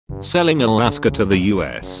Selling Alaska to the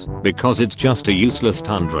US because it's just a useless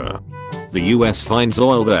tundra. The US finds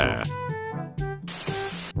oil there.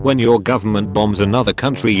 When your government bombs another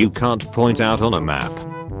country you can't point out on a map.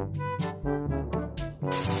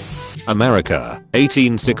 America,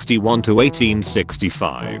 1861 to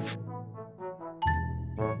 1865.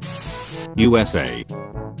 USA.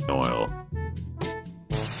 Oil.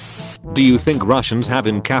 Do you think Russians have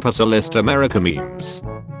in capitalist America memes?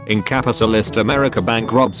 In capitalist America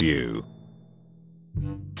bank robs you.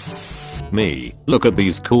 Me, look at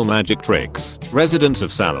these cool magic tricks. Residents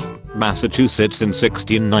of Salem, Massachusetts in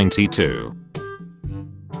 1692.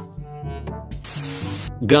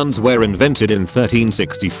 Guns were invented in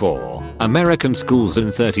 1364. American schools in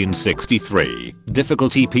 1363.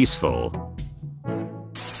 Difficulty peaceful.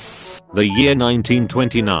 The year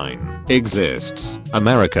 1929 exists.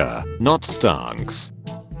 America, not stunks.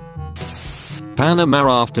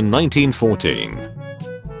 Panama after 1914.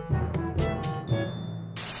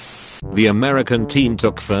 The American team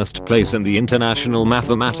took first place in the International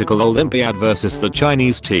Mathematical Olympiad versus the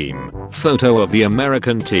Chinese team. Photo of the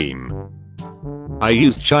American team. I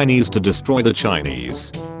used Chinese to destroy the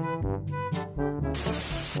Chinese.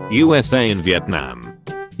 USA in Vietnam.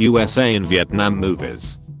 USA in Vietnam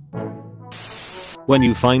movies. When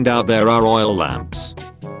you find out there are oil lamps.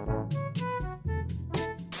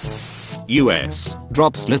 US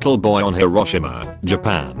drops little boy on Hiroshima,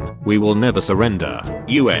 Japan. We will never surrender.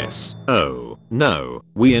 US. Oh, no,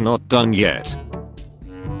 we are not done yet.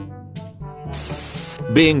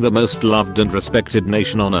 Being the most loved and respected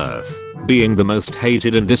nation on earth. Being the most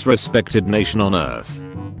hated and disrespected nation on earth.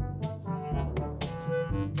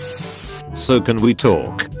 So can we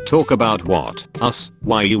talk? Talk about what? Us?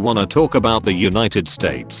 Why you wanna talk about the United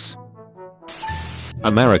States?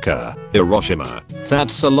 America, Hiroshima.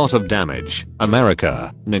 That's a lot of damage.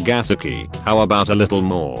 America, Nagasaki. How about a little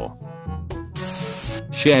more?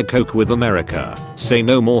 Share Coke with America. Say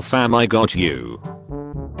no more fam, I got you.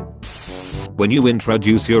 When you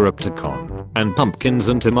introduce Europe to corn and pumpkins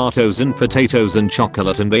and tomatoes and potatoes and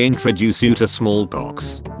chocolate and they introduce you to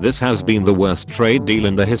smallpox, this has been the worst trade deal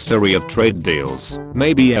in the history of trade deals,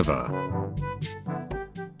 maybe ever.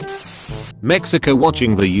 Mexico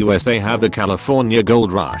watching the USA have the California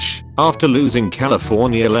gold rush after losing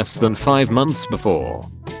California less than 5 months before.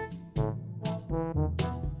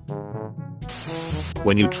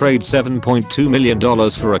 When you trade $7.2 million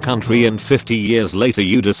for a country and 50 years later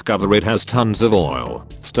you discover it has tons of oil.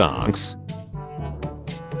 Stunks.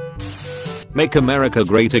 Make America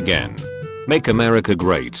great again. Make America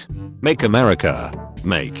great. Make America.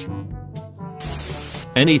 Make.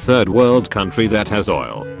 Any third world country that has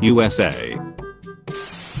oil. USA.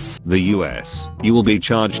 The US. You will be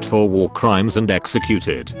charged for war crimes and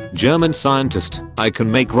executed. German scientist. I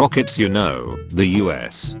can make rockets, you know. The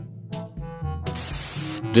US.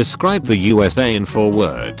 Describe the USA in 4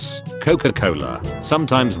 words. Coca-Cola.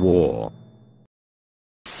 Sometimes war.